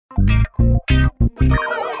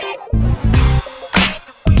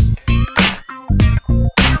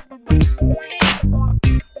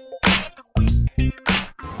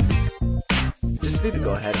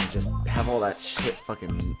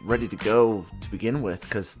ready to go to begin with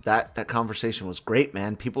because that conversation was great,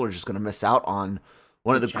 man. People are just going to miss out on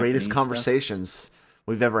one of the greatest Japanese conversations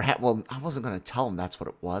we've ever had. Well, I wasn't going to tell them that's what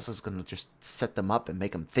it was. I was going to just set them up and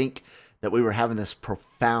make them think that we were having this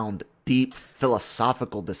profound, deep,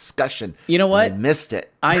 philosophical discussion. You know what? And they missed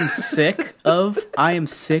it. I am sick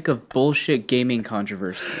of bullshit gaming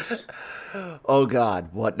controversies. Oh, God.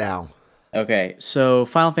 What now? Okay, so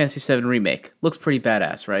Final Fantasy VII Remake looks pretty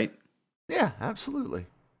badass, right? Yeah, absolutely.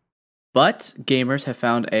 But gamers have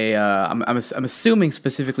found I'm assuming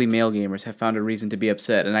specifically male gamers have found a reason to be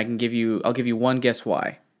upset, and I'll give you one guess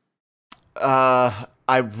why.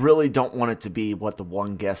 I really don't want it to be what the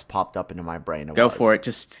one guess popped up into my brain. Go for it.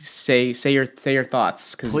 Just say your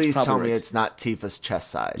thoughts. Please tell me it's not Tifa's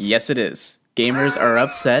chest size. Yes, it is. Gamers are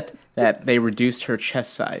upset that they reduced her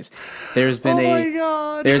chest size. There's been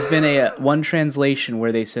one translation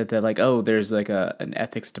where they said that there's an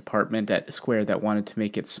ethics department at Square that wanted to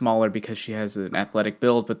make it smaller because she has an athletic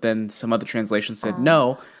build, but then some other translation said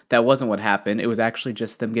no, that wasn't what happened. It was actually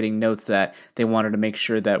just them getting notes that they wanted to make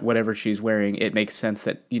sure that whatever she's wearing, it makes sense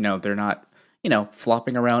that they're not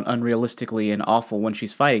flopping around unrealistically and awful when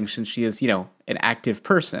she's fighting, since she is an active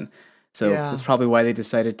person. So that's probably why they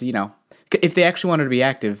decided to if they actually wanted to be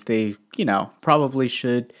active, they, probably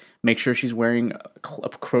should make sure she's wearing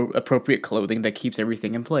appropriate clothing that keeps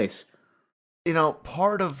everything in place.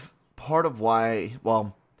 Part of why,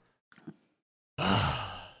 well,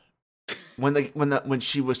 when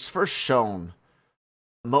she was first shown,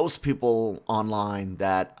 most people online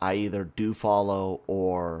that I either do follow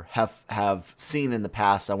or have seen in the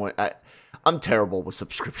past, I'm terrible with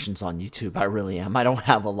subscriptions on YouTube. I really am. I don't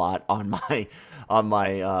have a lot on my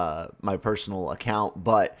personal account,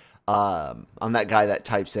 but I'm that guy that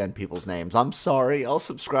types in people's names. I'm sorry. I'll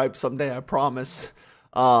subscribe someday, I promise.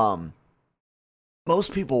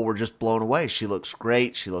 Most people were just blown away. She looks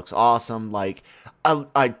great. She looks awesome. Like,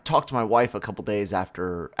 I talked to my wife a couple days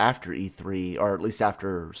after E3, or at least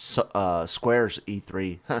after Square's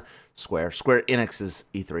E3, Square Enix's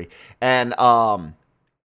E3, and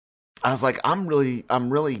I was like, I'm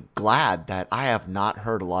really glad that I have not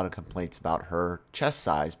heard a lot of complaints about her chest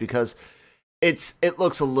size, because it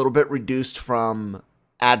looks a little bit reduced from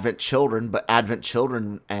Advent Children, but Advent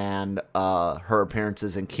Children and her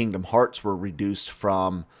appearances in Kingdom Hearts were reduced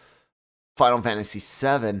from Final Fantasy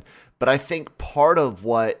VII. But I think part of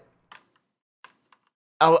what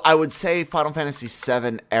I would say, Final Fantasy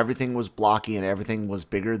VII, everything was blocky and everything was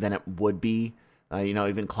bigger than it would be.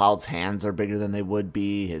 Even Cloud's hands are bigger than they would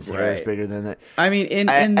be. His hair is bigger than that. I mean,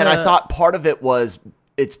 I thought part of it was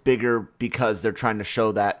it's bigger because they're trying to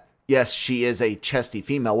show that, yes, she is a chesty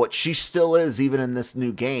female, what she still is even in this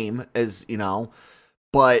new game,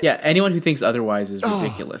 but yeah, anyone who thinks otherwise is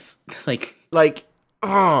ridiculous.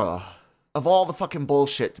 Of all the fucking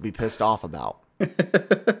bullshit to be pissed off about.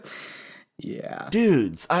 Yeah.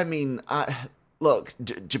 Dudes, I mean, look,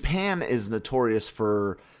 Japan is notorious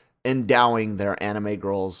for endowing their anime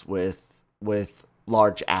girls with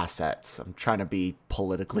large assets. I'm trying to be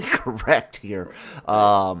politically correct here.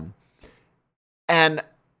 And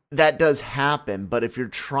that does happen, but if you're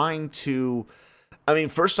trying to,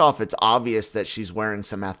 first off, it's obvious that she's wearing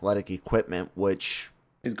some athletic equipment, which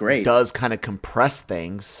is great. Does kind of compress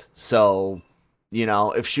things. So,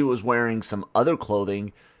 if she was wearing some other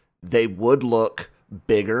clothing, they would look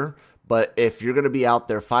bigger. But if you're going to be out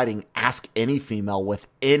there fighting, ask any female with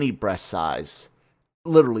any breast size,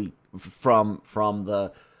 literally from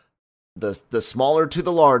the smaller to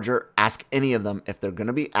the larger, ask any of them if they're going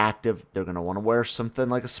to be active. They're going to want to wear something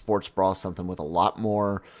like a sports bra, something with a lot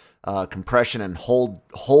more compression and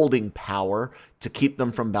holding power to keep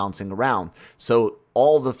them from bouncing around. So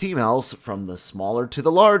all the females from the smaller to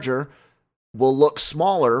the larger will look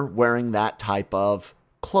smaller wearing that type of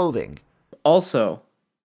clothing. Also,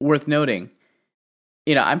 worth noting,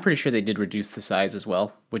 I'm pretty sure they did reduce the size as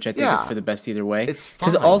well, which I think is for the best either way. It's fine.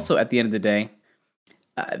 Because also, at the end of the day,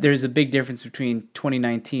 there's a big difference between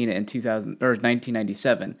 2019 and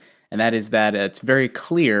 1997, and that is that it's very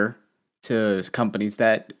clear to companies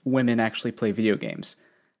that women actually play video games.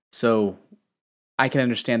 So I can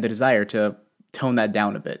understand the desire to tone that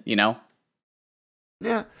down a bit,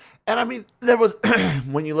 Yeah, and there was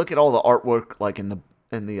when you look at all the artwork, like in the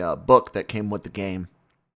book that came with the game.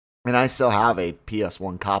 And I still have a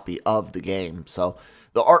PS1 copy of the game. So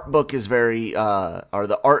the art book is the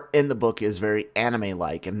art in the book is very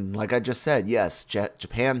anime-like. And like I just said, yes,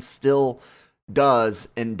 Japan still does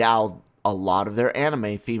endow a lot of their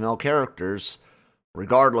anime female characters,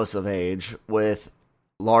 regardless of age, with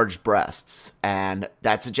large breasts. And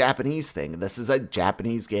that's a Japanese thing. This is a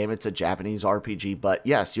Japanese game. It's a Japanese RPG. But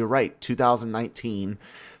yes, you're right. 2019,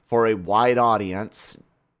 for a wide audience.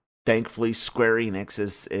 Thankfully, Square Enix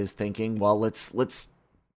is thinking, well, let's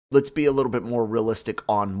be a little bit more realistic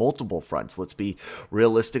on multiple fronts. Let's be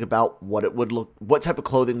realistic about what type of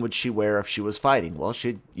clothing would she wear if she was fighting? Well,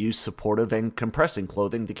 she'd use supportive and compressing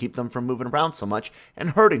clothing to keep them from moving around so much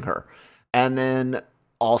and hurting her. And then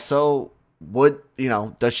also, do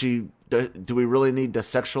we really need to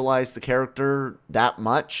sexualize the character that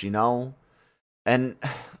much, And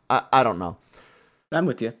I don't know. I'm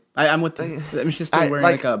with you. I'm with you. I mean, she's still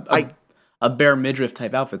wearing a bare midriff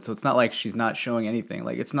type outfit, so it's not like she's not showing anything.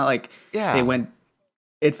 Like, it's not like they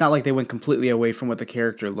went completely away from what the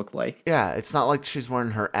character looked like. Yeah, it's not like she's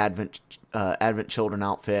wearing her Advent Children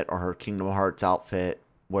outfit or her Kingdom Hearts outfit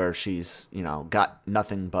where she's, got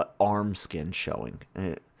nothing but arm skin showing.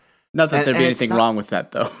 Not that there'd be anything wrong with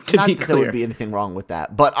that, though, to not be that clear. There would be anything wrong with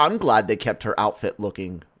that. But I'm glad they kept her outfit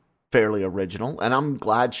looking fairly original, and I'm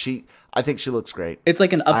glad I think she looks great. It's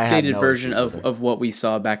like an updated version of what we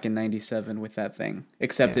saw back in '97 with that thing,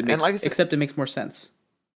 except it makes more sense.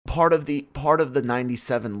 Part of the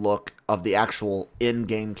 '97 look of the actual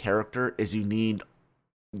in-game character is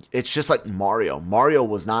it's just like Mario. Mario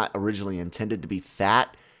was not originally intended to be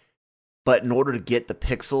fat, but in order to get the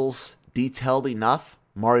pixels detailed enough,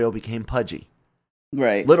 Mario became pudgy.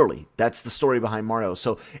 Right. Literally, that's the story behind Mario.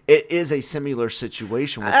 So it is a similar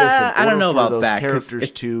situation with this. I don't know about that.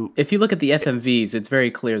 If you look at the FMVs, it's very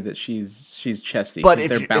clear that she's chesty. But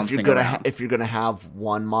if you're gonna have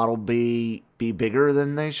one model be bigger,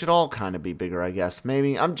 then they should all kind of be bigger, I guess.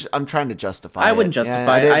 Maybe I'm trying to justify. I wouldn't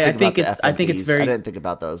justify it. I think it's very. I didn't think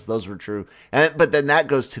about those. Those were true. But then that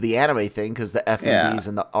goes to the anime thing because the FMVs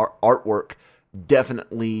and the artwork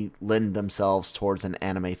definitely lend themselves towards an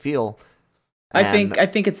anime feel. I think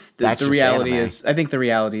it's the reality anime. I think the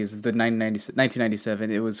reality is the 1997.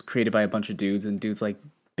 It was created by a bunch of dudes, and dudes like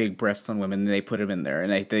big breasts on women, and they put them in there,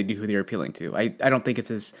 and they knew who they were appealing to. I don't think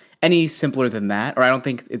it's any simpler than that, or I don't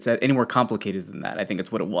think it's any more complicated than that. I think it's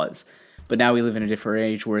what it was. But now we live in a different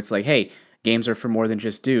age where it's like, hey, games are for more than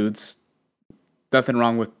just dudes. Nothing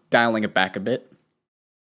wrong with dialing it back a bit.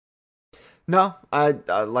 No,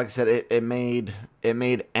 like I said, it made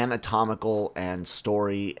anatomical and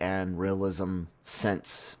story and realism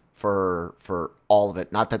sense for all of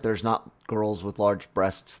it. Not that there's not girls with large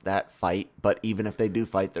breasts that fight, but even if they do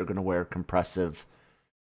fight, they're going to wear compressive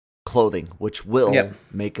clothing, which will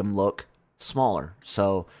make them look smaller.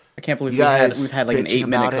 So I can't believe we've had like an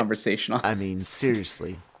 8-minute conversation on. I mean,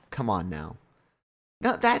 seriously, come on now.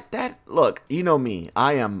 No, that look, you know me.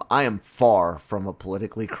 I am far from a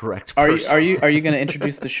politically correct person. Are you going to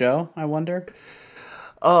introduce the show? I wonder.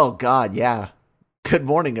 Oh God, yeah. Good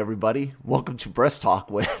morning, everybody. Welcome to Breast Talk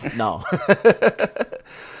with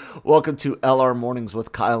Welcome to LRMornings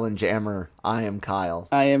with Kyle and Jammer. I am Kyle.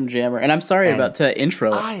 I am Jammer, and I'm sorry about the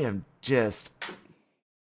intro. I am just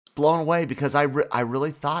blown away because I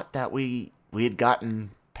really thought that we had gotten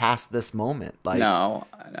past this moment. Like, no.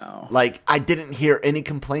 Like, I didn't hear any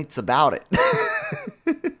complaints about it.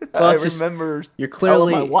 Well, I remember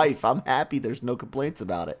telling my wife, I'm happy there's no complaints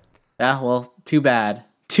about it. Yeah, well, too bad.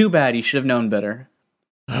 Too bad. You should have known better.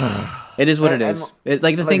 It is what it is. The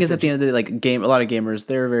thing is, at the end of the day, a lot of gamers,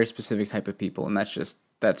 they're a very specific type of people, and that's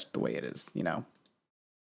the way it is,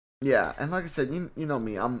 Yeah, and like I said, you know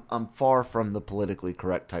me, I'm far from the politically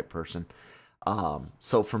correct type person.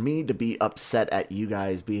 So for me to be upset at you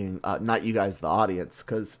guys being, not you guys, the audience,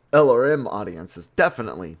 because LRM audience is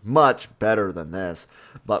definitely much better than this.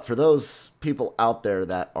 But for those people out there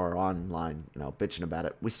that are online, bitching about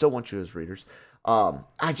it, we still want you as readers.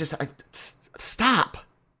 Stop.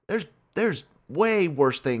 There's way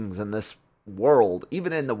worse things in this world,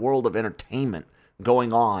 even in the world of entertainment,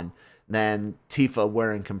 going on than Tifa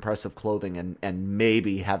wearing compressive clothing and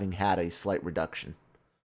maybe having had a slight reduction.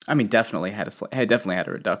 I mean, definitely had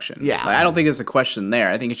a reduction. Yeah, I don't think there's a question there.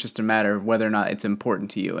 I think it's just a matter of whether or not it's important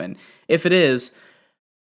to you, and if it is,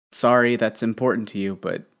 sorry, that's important to you,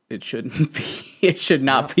 but it shouldn't be. It should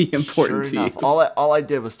not be important to you. All I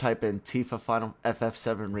did was type in Tifa Final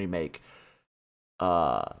Fantasy VII Remake.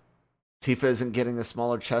 Tifa isn't getting a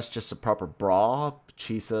smaller chest, just a proper bra.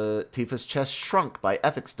 Tifa's chest shrunk by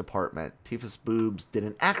ethics department. Tifa's boobs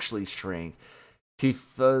didn't actually shrink.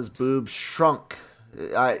 Tifa's boobs shrunk.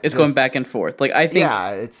 It's going back and forth. Like, I think,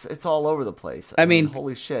 yeah, it's all over the place. I mean,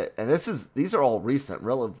 holy shit! And these are all recent,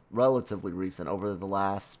 relatively recent, over the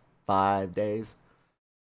last 5 days.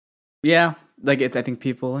 Yeah, I think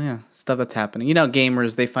people, stuff that's happening.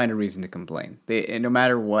 Gamers, they find a reason to complain. No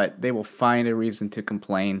matter what, they will find a reason to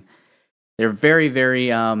complain. They're very, very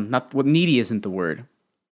needy isn't the word.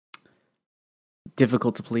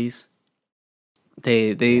 Difficult to please.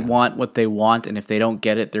 They want what they want, and if they don't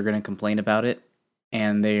get it, they're going to complain about it.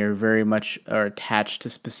 And they are very much are attached to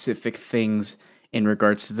specific things in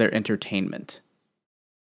regards to their entertainment.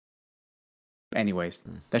 Anyways,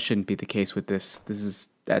 that shouldn't be the case with this.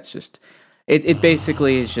 That's just it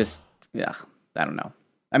basically is just, yeah, I don't know.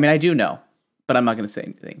 I mean, I do know, but I'm not going to say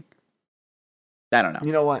anything. I don't know.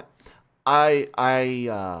 You know what?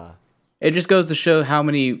 It just goes to show how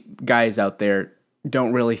many guys out there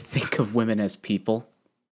don't really think of women as people.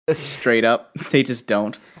 Straight up, they just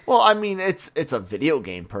don't. Well, I mean, it's a video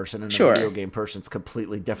game person, and Sure. a video game person's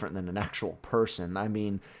completely different than an actual person. I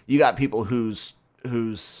mean, you got people whose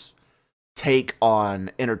take on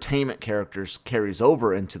entertainment characters carries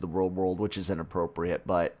over into the real world, which is inappropriate.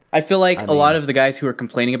 But I feel like a lot of the guys who are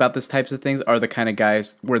complaining about this types of things are the kind of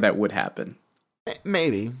guys where that would happen.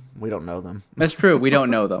 Maybe. We don't know them. That's true. We don't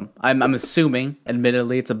know them. I'm assuming.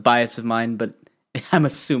 Admittedly, it's a bias of mine, but I'm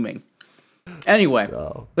assuming. Anyway,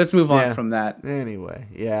 let's move on from that. Anyway,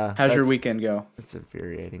 yeah. How's your weekend go? It's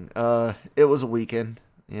infuriating. It was a weekend,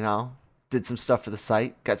 you know. Did some stuff for the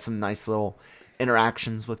site. Got some nice little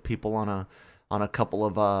interactions with people on a couple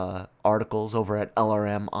of articles over at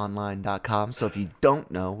LRMonline.com. So if you don't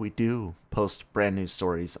know, we do post brand new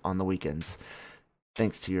stories on the weekends.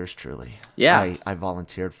 Thanks to yours truly. Yeah. I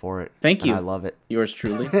volunteered for it. Thank you. I love it. Yours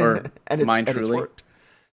truly, or mine truly. It's worked.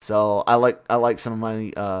 So I like some of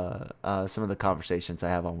my some of the conversations I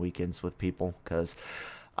have on weekends with people, because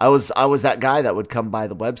I was that guy that would come by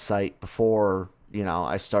the website before, you know,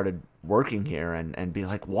 I started working here and be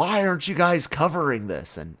like, why aren't you guys covering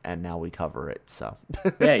this? And now we cover it. So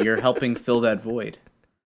yeah, you're helping fill that void.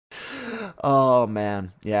 Oh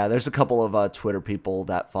man, yeah. There's a couple of Twitter people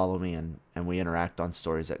that follow me, and we interact on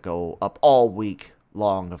stories that go up all week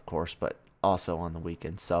long, of course, but also on the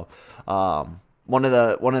weekend. So one of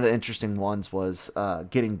the interesting ones was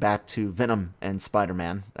getting back to Venom and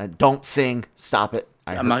Spider-Man. Don't sing, stop it.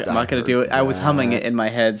 I'm not going to do it. I was humming it in my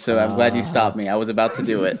head, so I'm glad you stopped me. I was about to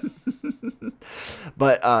do it.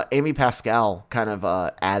 But Amy Pascal kind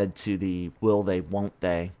of added to the will they, won't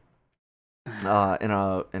they. In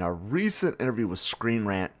a recent interview with Screen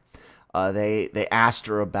Rant, they asked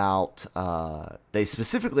her about they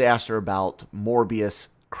specifically asked her about Morbius,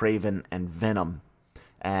 Kraven, and Venom,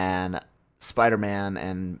 and Spider-Man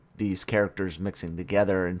and these characters mixing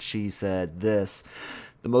together, and she said this: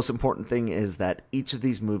 the most important thing is that each of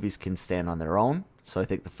these movies can stand on their own. So I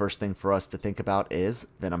think the first thing for us to think about is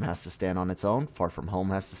Venom has to stand on its own, Far From Home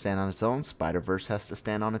has to stand on its own, Spider-Verse has to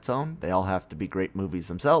stand on its own. They all have to be great movies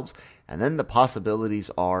themselves, and then the possibilities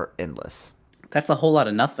are endless. That's a whole lot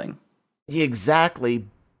of nothing. Exactly,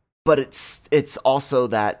 but it's also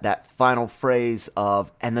that final phrase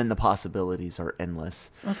of, and then the possibilities are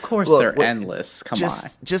endless. Of course. Look, they're endless. Come on.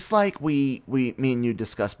 Just like me and you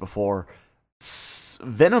discussed before,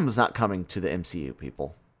 Venom's not coming to the MCU,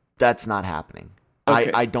 people. That's not happening.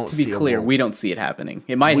 Okay. I don't see. To be clear, we don't see it happening.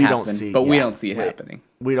 It might happen, but we don't see it happening.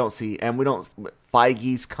 We don't see, and we don't.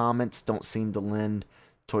 Feige's comments don't seem to lend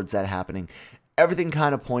towards that happening. Everything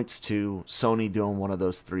kind of points to Sony doing one of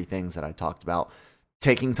those three things that I talked about: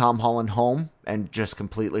 taking Tom Holland home and just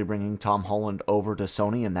completely bringing Tom Holland over to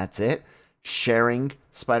Sony, and that's it. Sharing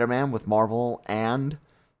Spider-Man with Marvel, and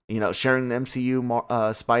sharing the MCU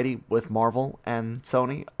Spidey with Marvel and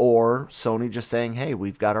Sony, or Sony just saying, "Hey,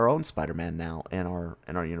 we've got our own Spider-Man now in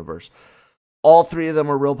our universe." All three of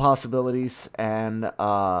them are real possibilities, and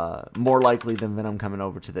more likely than Venom coming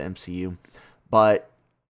over to the MCU. But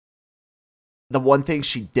the one thing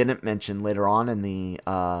she didn't mention later on in the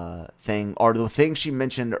thing, or the thing she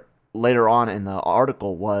mentioned later on in the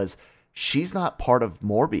article, was she's not part of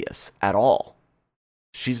Morbius at all.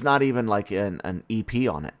 She's not even like an EP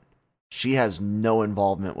on it. She has no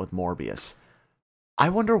involvement with Morbius. I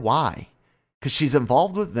wonder why. Because she's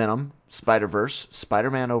involved with Venom, Spider-Verse,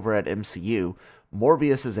 Spider-Man over at MCU.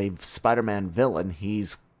 Morbius is a Spider-Man villain.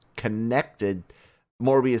 He's connected.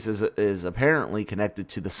 Morbius is apparently connected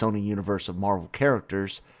to the Sony universe of Marvel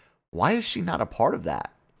characters. Why is she not a part of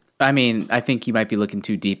that? I mean, I think you might be looking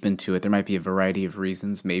too deep into it. There might be a variety of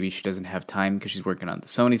reasons. Maybe she doesn't have time because she's working on the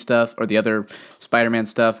Sony stuff or the other Spider-Man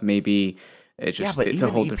stuff. Maybe it's just it's a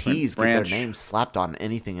whole different EPs branch. Get their names slapped on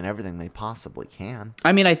anything and everything they possibly can.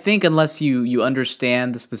 I mean, I think unless you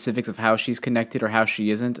understand the specifics of how she's connected or how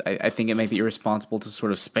she isn't, I think it might be irresponsible to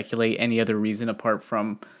sort of speculate any other reason apart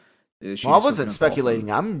from. Well, I wasn't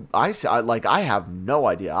speculating. I have no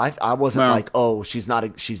idea. I wasn't like, oh, she's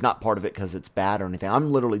not part of it because it's bad or anything.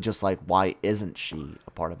 I'm literally just like, why isn't she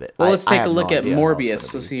a part of it? Well, let's take a look at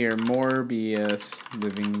Morbius. Let's see here, Morbius,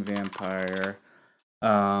 living vampire,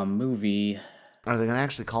 movie. Are they gonna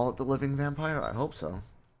actually call it the Living Vampire? I hope so.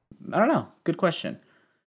 I don't know. Good question.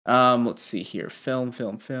 Let's see here. Film.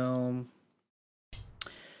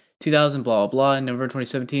 2000, blah, blah, blah. In November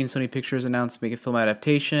 2017, Sony Pictures announced to make a film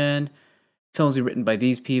adaptation. Films will be written by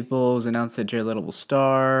these people. It was announced that Jared Leto will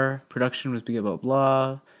star. Production was blah, blah,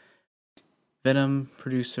 blah. Venom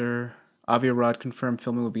producer. Avi Arad confirmed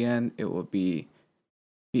filming will begin. It will be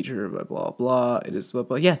featured by blah, blah. It is blah,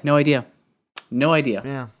 blah. Yeah, no idea. No idea.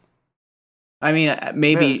 Yeah. I mean,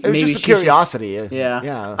 maybe it was maybe just a curiosity.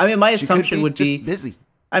 Yeah. I mean, my assumption would be busy.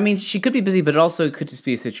 I mean, she could be busy, but it also could just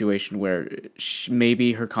be a situation where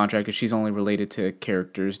maybe her contract is she's only related to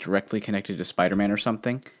characters directly connected to Spider-Man or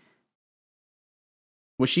something.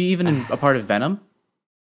 Was she even a part of Venom?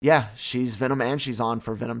 Yeah, she's Venom and she's on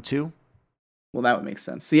for Venom 2. Well, that would make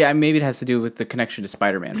sense. So yeah, maybe it has to do with the connection to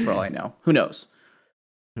Spider-Man for all I know. Who knows?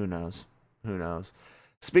 Who knows?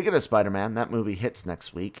 Speaking of Spider-Man, that movie hits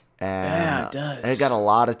next week. And yeah, it does. It got a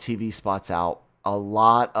lot of TV spots out. A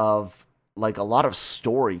lot of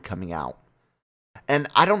story coming out. And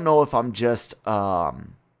I don't know if I'm just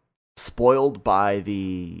spoiled by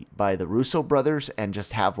the Russo brothers and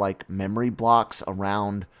just have like memory blocks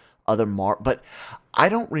around other but I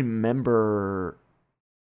don't remember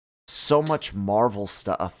so much Marvel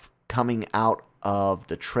stuff coming out of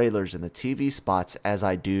the trailers and the TV spots as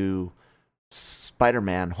I do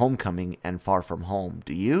Spider-Man Homecoming and Far From Home.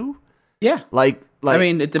 Do you? Yeah. Like I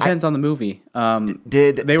mean, it depends on the movie.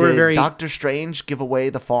 Did Doctor Strange give away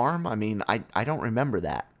the farm? I mean, I don't remember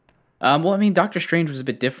that. Well, I mean, Doctor Strange was a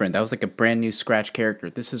bit different. That was like a brand new scratch character.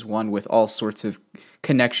 This is one with all sorts of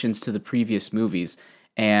connections to the previous movies,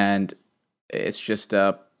 and it's just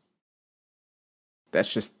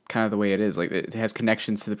that's just kind of the way it is. Like, it has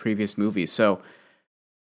connections to the previous movies, so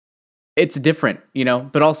it's different, you know.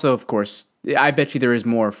 But also, of course, I bet you there is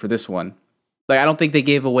more for this one. Like, I don't think they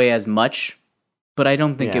gave away as much, but I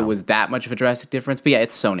don't think it was that much of a drastic difference. But yeah,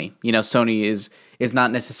 it's Sony. You know, Sony is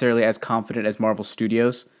not necessarily as confident as Marvel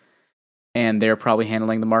Studios, and they're probably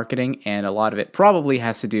handling the marketing, and a lot of it probably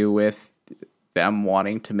has to do with them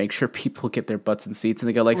wanting to make sure people get their butts in seats, and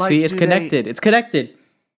they go like see, it's connected. It's connected.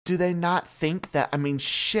 Do they not think that? I mean,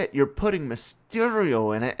 shit, you're putting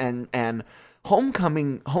Mysterio in it, and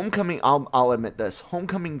Homecoming. I'll admit this.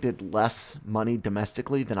 Homecoming did less money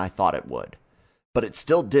domestically than I thought it would, but it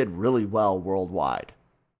still did really well worldwide.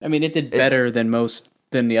 I mean, it did better than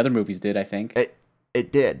the other movies did, I think.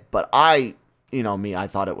 It did, but I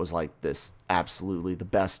thought it was like this absolutely the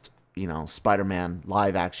best, Spider-Man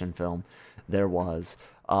live action film there was.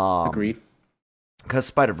 Agreed. Because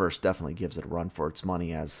Spider-Verse definitely gives it a run for its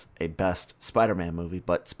money as a best Spider-Man movie,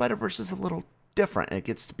 but Spider-Verse is a little different. It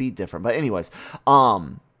gets to be different. But anyways,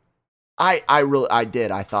 I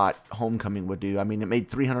thought Homecoming would do. I mean, it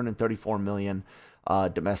made $334 million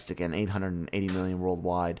domestic and $880 million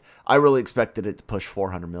worldwide. I really expected it to push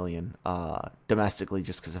 $400 million domestically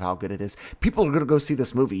just because of how good it is. People are going to go see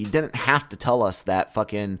this movie. You didn't have to tell us that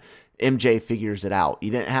fucking MJ figures it out.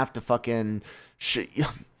 You didn't have to fucking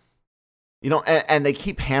and they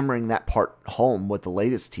keep hammering that part home with the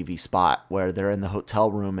latest TV spot where they're in the hotel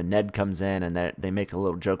room and Ned comes in and they make a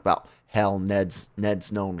little joke about hell, Ned's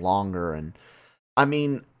known longer. And I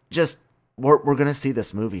mean, just we're gonna see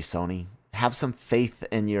this movie, Sony. Have some faith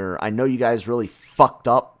in I know you guys really fucked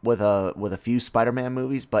up with a few Spider-Man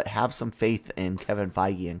movies, but have some faith in Kevin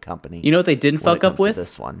Feige and company. You know what they didn't fuck up with?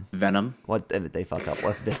 This one. Venom. What did they fuck up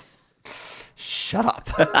with? Shut up.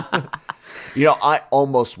 I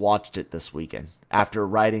almost watched it this weekend after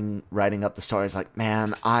writing up the story. I was like,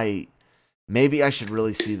 man, maybe I should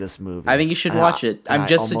really see this movie. I think you should watch it. I'm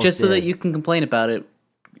just so that you can complain about it,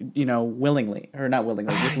 willingly or not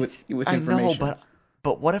willingly with information. I know,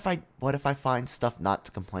 but what if I find stuff not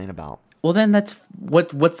to complain about? Well, then that's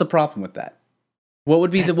what's the problem with that? What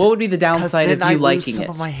would be the downside of you liking it? Some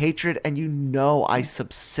of my hatred, and I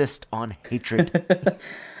subsist on hatred.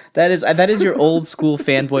 That is your old school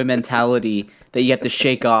fanboy mentality that you have to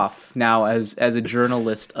shake off now as a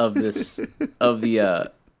journalist of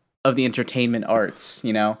the entertainment arts,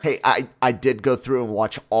 Hey, I did go through and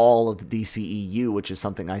watch all of the DCEU, which is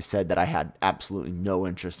something I said that I had absolutely no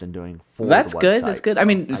interest in doing for That's the good. website, That's good. So I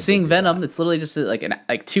mean, seeing Venom, it's literally just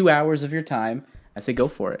like 2 hours of your time. I say go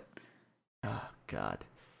for it. Oh God.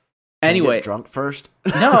 Anyway, get drunk first?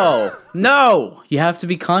 No. You have to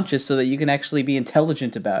be conscious so that you can actually be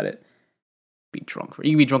intelligent about it. Be drunk.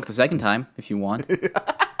 You can be drunk the second time if you want.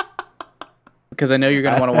 Because I know you're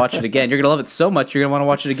going to want to watch it again. You're going to love it so much, you're going to want to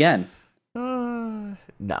watch it again. No.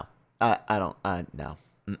 I don't. No.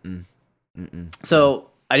 Mm-mm. Mm-mm. So,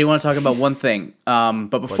 I do want to talk about one thing. But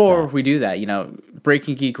before we do that,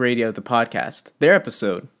 Breaking Geek Radio, the podcast, their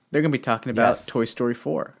episode, they're going to be talking about Toy Story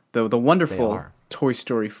 4. The wonderful Toy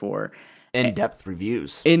Story 4. In-depth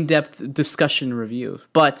reviews. In-depth discussion reviews.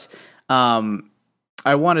 But I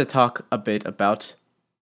want to talk a bit about...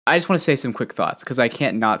 I just want to say some quick thoughts, because I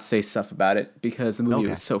can't not say stuff about it, because the movie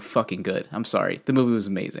was so fucking good. I'm sorry. The movie was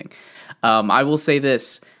amazing. I will say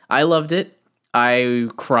this. I loved it. I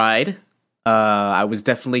cried. I was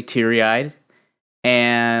definitely teary-eyed,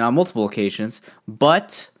 and on multiple occasions.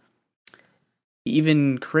 But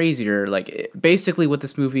even crazier, like, basically what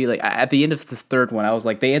this movie, like, at the end of the third one, I was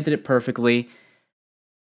like, they ended it perfectly.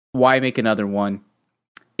 Why make another one?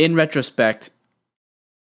 In retrospect,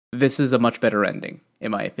 this is a much better ending, in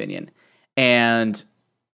my opinion. And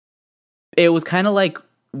it was kind of like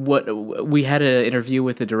what we had an interview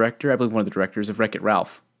with the director, I believe one of the directors of Wreck-It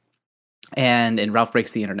Ralph. And Ralph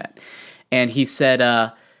Breaks the Internet. And he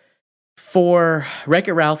said, for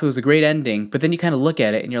Wreck-It Ralph, it was a great ending, but then you kind of look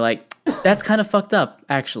at it and you're like, that's kind of fucked up,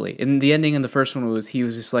 actually. And the ending in the first one was, he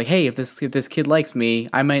was just like, hey, if this kid likes me,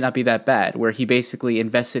 I might not be that bad. Where he basically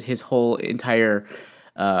invested his whole entire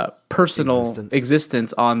personal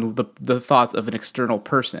existence on the thoughts of an external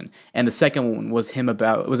person. And the second one was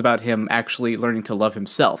about him actually learning to love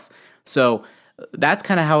himself. So that's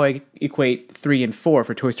kind of how I equate 3 and 4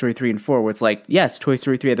 for Toy Story 3 and 4, where it's like, yes, Toy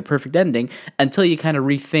Story 3 had the perfect ending, until you kind of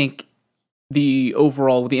rethink the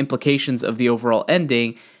implications of the overall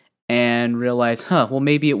ending and realize, well,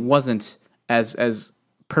 maybe it wasn't as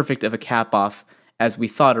perfect of a cap off as we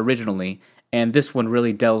thought originally. And this one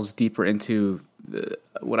really delves deeper into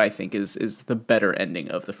what I think is the better ending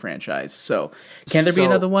of the franchise. So, can there be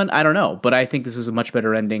another one? I don't know, but I think this was a much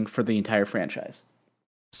better ending for the entire franchise.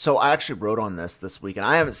 So I actually wrote on this week, and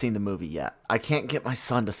I haven't seen the movie yet. I can't get my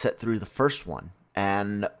son to sit through the first one,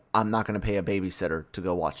 and I'm not going to pay a babysitter to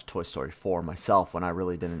go watch Toy Story 4 myself when I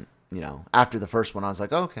really didn't, after the first one, I was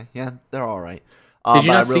like, oh, okay, yeah, they're all right. Did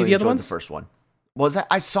you not see the other ones? The first one.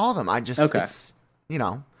 I saw them. It's,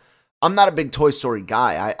 I'm not a big Toy Story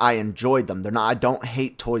guy. I enjoyed them. I don't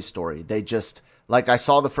hate Toy Story. They just, like, I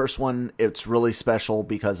saw the first one. It's really special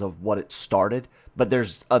because of what it started. But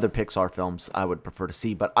there's other Pixar films I would prefer to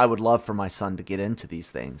see. But I would love for my son to get into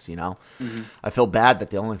these things, Mm-hmm. I feel bad that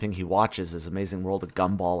the only thing he watches is Amazing World of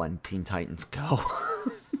Gumball and Teen Titans Go.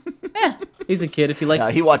 Yeah, he's a kid. If he likes,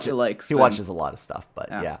 he watches a lot of stuff. But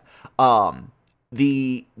yeah.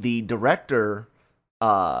 The director,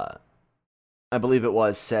 I believe it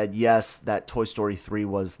was, said yes, that Toy Story 3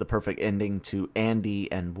 was the perfect ending to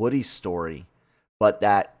Andy and Woody's story, but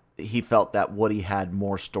that he felt that Woody had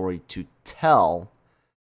more story to tell.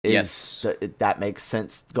 Yes. That makes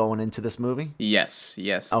sense going into this movie? Yes.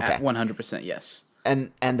 Okay. 100% yes.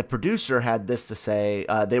 And the producer had this to say.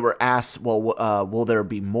 They were asked, will there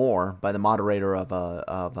be more, by the moderator of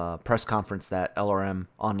a press conference that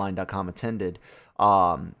LRMonline.com attended.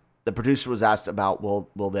 The producer was asked about,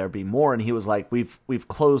 will there be more? And he was like, we've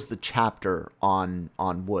closed the chapter on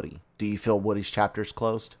Woody. Do you feel Woody's chapter is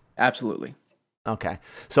closed? Absolutely. Okay.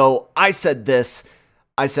 So I said this.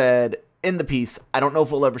 I said in the piece, I don't know if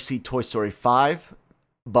we'll ever see Toy Story 5,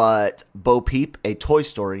 but Bo Peep, a Toy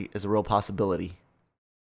Story, is a real possibility.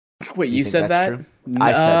 Wait, you said that? True?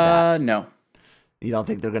 I said that. No. You don't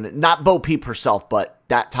think they're going to... Not Bo Peep herself, but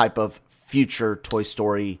that type of future Toy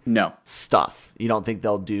Story stuff. You don't think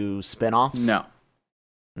they'll do spin-offs? No.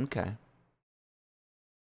 Okay.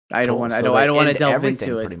 I don't want to delve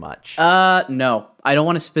into it. Pretty much. No. I don't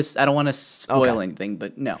want to spoil anything,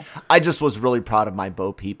 but no. I just was really proud of my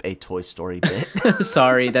Bo Peep, a Toy Story bit.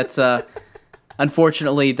 Sorry, that's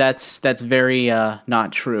unfortunately that's very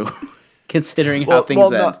not true considering how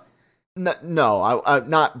things end. No,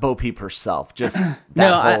 not Bo Peep herself, just I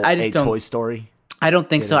just don't, Toy Story. I don't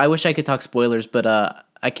think so. I wish I could talk spoilers, but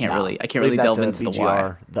I can't really delve into BGR, the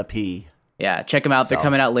why. The P. Yeah, check them out. They're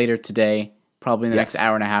coming out later today. Probably in the next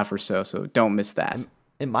hour and a half or so don't miss that.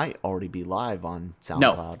 It might already be live on SoundCloud.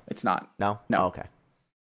 No, it's not. No? No. Oh, okay.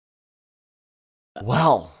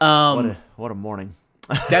 Well, what a morning.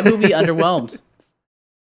 That movie underwhelmed.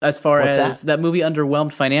 As far as that movie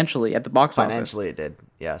underwhelmed financially at the box office. Financially it did,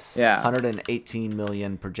 yes. Yeah. 118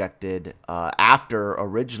 million projected after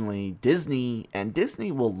originally Disney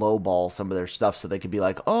will lowball some of their stuff so they could be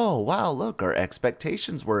like, oh, wow, look, our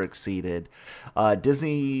expectations were exceeded.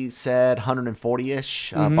 Disney said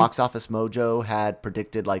 140-ish. Box Office Mojo had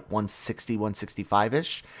predicted like 160,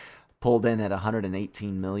 165-ish. Pulled in at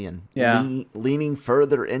 118 million. Yeah. Leaning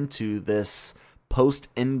further into this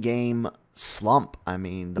post-Endgame slump. I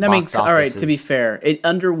mean, box office all right, to be fair, it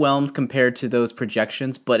underwhelmed compared to those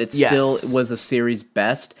projections, but it still was a series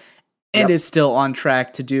best and is still on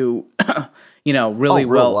track to do really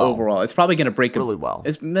well overall. It's probably going to break really well.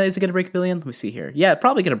 Is it going to break $1 billion? Let me see here. Yeah,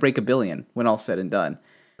 probably going to break $1 billion when all said and done.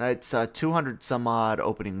 It's 200 some odd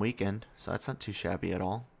opening weekend, so that's not too shabby at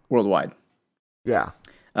all. Worldwide. Yeah.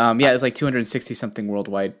 Yeah, it's like 260 something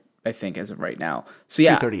worldwide, I think, as of right now. So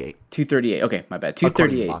yeah, 238. 238. Okay, my bad.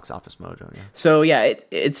 According 238. to Box Office Mojo. Yeah. So yeah,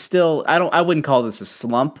 it's still. I wouldn't call this a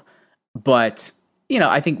slump, but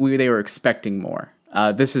I think they were expecting more.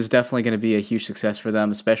 This is definitely going to be a huge success for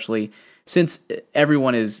them, especially since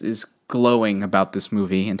everyone is glowing about this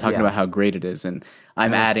movie and talking about how great it is, and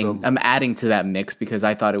I'm adding to that mix because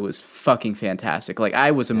I thought it was fucking fantastic. Like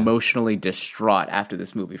I was emotionally distraught after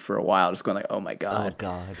this movie for a while, just going like, "Oh my god,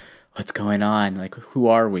 what's going on? Like, who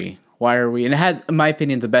are we? Why are we?" And it has, in my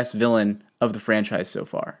opinion, the best villain of the franchise so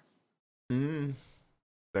far.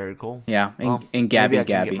 Very cool. Yeah, and Gabby. Maybe I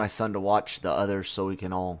can get my son to watch the others so we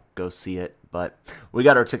can all go see it. But we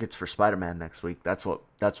got our tickets for Spider-Man next week. That's what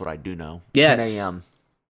I do know. Yes. 10 a.m.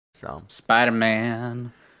 So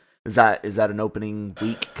Spider-Man. Is that an opening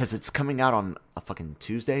week? Because it's coming out on a fucking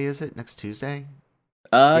Tuesday, is it? Next Tuesday?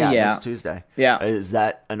 Yeah. Next Tuesday. Yeah. Is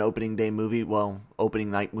that an opening day movie? Well,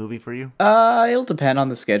 opening night movie for you? It'll depend on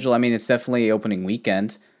the schedule. I mean, it's definitely opening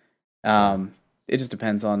weekend. It just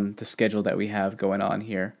depends on the schedule that we have going on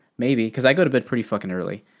here. Maybe, because I go to bed pretty fucking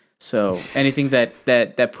early. So anything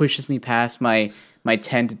that pushes me past my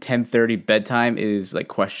 10 to 10:30 bedtime is like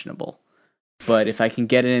questionable. But if I can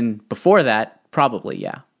get in before that, probably,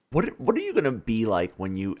 yeah. What are you gonna be like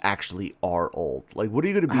when you actually are old? Like, what are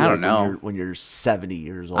you gonna be when you're 70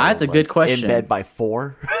 years old? That's a good question. In bed by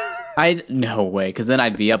 4? No way, because then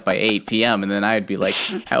I'd be up by 8 p.m. and then I'd be like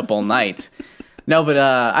up all night. No, but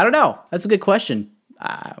I don't know. That's a good question.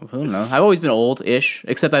 I don't know. I've always been old-ish,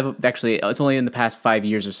 except it's only in the past 5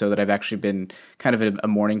 years or so that I've actually been kind of a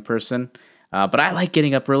morning person. But I like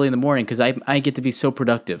getting up early in the morning because I get to be so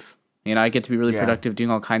productive. I get to be really productive doing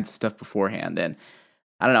all kinds of stuff beforehand. And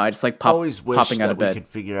I don't know. I just like popping out of bed. We could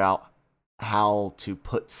figure out how to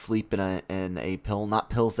put sleep in a pill. Not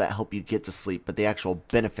pills that help you get to sleep, but the actual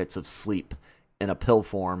benefits of sleep in a pill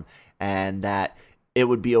form. And that it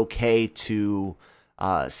would be okay to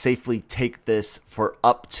safely take this for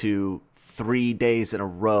up to 3 days in a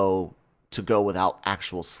row to go without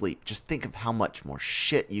actual sleep. Just think of how much more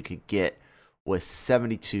shit you could get with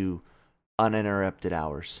 72 uninterrupted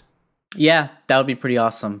hours. Yeah, that would be pretty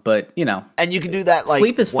awesome, but and you can do that like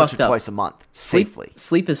sleep is once or fucked up. Twice a month safely.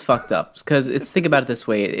 Sleep is fucked up because think about it this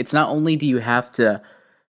way. It's not only do you have to,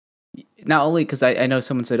 not only because I know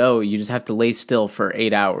someone said, oh, you just have to lay still for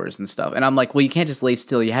 8 hours and stuff. And I'm like, well, you can't just lay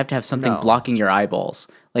still. You have to have something blocking your eyeballs.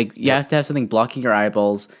 Like, you have to have something blocking your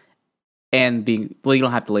eyeballs and you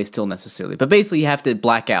don't have to lay still necessarily. But basically, you have to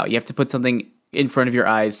black out. You have to put something in front of your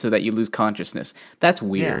eyes so that you lose consciousness. That's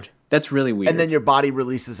weird. Yeah. That's really weird. And then your body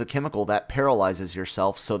releases a chemical that paralyzes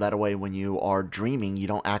yourself so that way when you are dreaming, you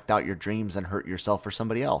don't act out your dreams and hurt yourself or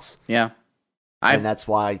somebody else. Yeah. And that's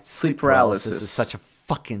why sleep paralysis is such a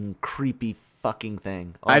fucking creepy fucking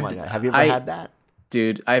thing. Oh my God. Have you ever had that?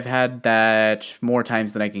 Dude, I've had that more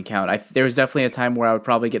times than I can count. There was definitely a time where I would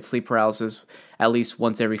probably get sleep paralysis at least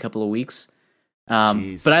once every couple of weeks.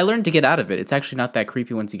 But I learned to get out of it. It's actually not that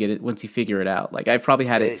creepy once you figure it out. Like I've probably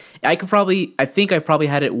had it. I think I've probably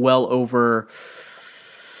had it well over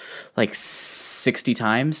like 60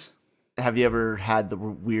 times. Have you ever had the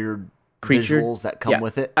weird creature visuals that come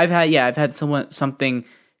with it? I've had something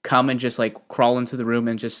come and just like crawl into the room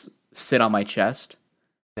and just sit on my chest.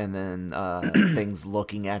 And then things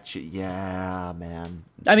looking at you. Yeah, man.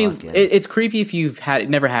 I mean, it's creepy if you've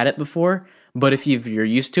never had it before. But if you're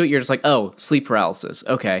used to it, you're just like, oh, sleep paralysis.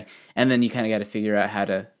 Okay. And then you kind of got to figure out how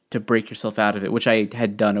to break yourself out of it, which I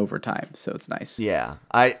had done over time. So it's nice. Yeah.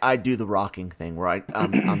 I do the rocking thing where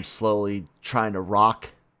I'm slowly trying to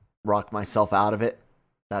rock myself out of it.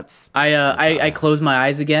 I close my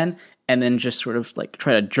eyes again and then just sort of like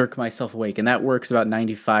try to jerk myself awake. And that works about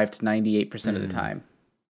 95 to 98% of the time.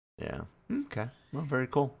 Yeah. Okay. Well, very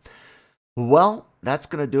cool. Well, that's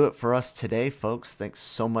going to do it for us today, folks. Thanks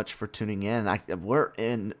so much for tuning in. We're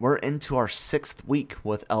into our 6th week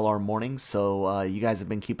with LRMornings, so you guys have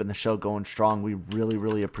been keeping the show going strong. We really,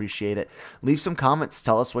 really appreciate it. Leave some comments.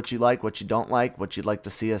 Tell us what you like, what you don't like, what you'd like to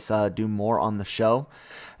see us do more on the show.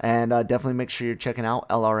 And definitely make sure you're checking out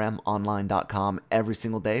LRMonline.com every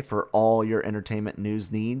single day for all your entertainment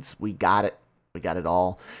news needs. We got it. We got it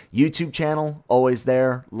all. YouTube channel, always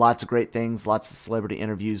there. Lots of great things, lots of celebrity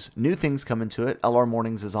interviews. New things coming to it.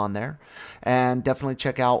 LRMornings is on there. And definitely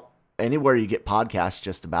check out anywhere you get podcasts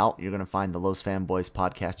just about. You're going to find the Los Fanboys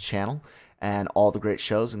podcast channel and all the great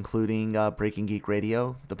shows, including Breaking Geek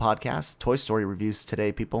Radio, the podcast. Toy Story reviews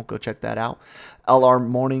today, people. Go check that out.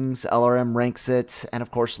 LRMornings, LRM Ranks It, and of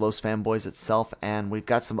course, Los Fanboys itself. And we've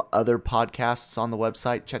got some other podcasts on the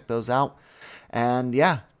website. Check those out. And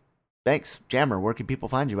yeah, Thanks. Jammer, where can people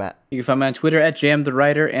find you at? You can find me on Twitter at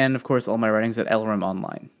JamTheWriter, and of course all my writings at LRM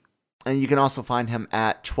Online. And you can also find him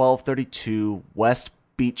at 1232 West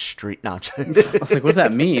Beach Street. No, I was like, what does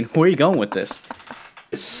that mean? Where are you going with this?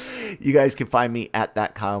 You guys can find me at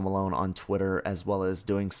that Kyle Malone on Twitter, as well as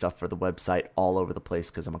doing stuff for the website all over the place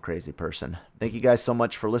because I'm a crazy person. Thank you guys so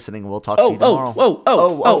much for listening. We'll talk to you tomorrow.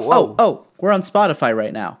 We're on Spotify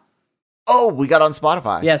right now. Oh, we got on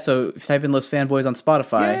Spotify. Yeah, so if you type in Los Fanboys on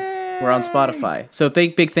Spotify, we're on Spotify. So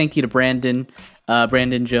big thank you to Brandon.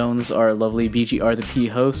 Brandon Jones, our lovely BGR the P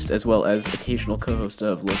host, as well as occasional co-host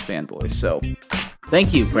of Los Fanboys. So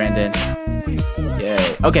thank you, Brandon.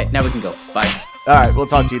 Yay. Okay, now we can go. Bye. All right, we'll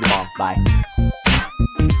talk to you tomorrow. Bye.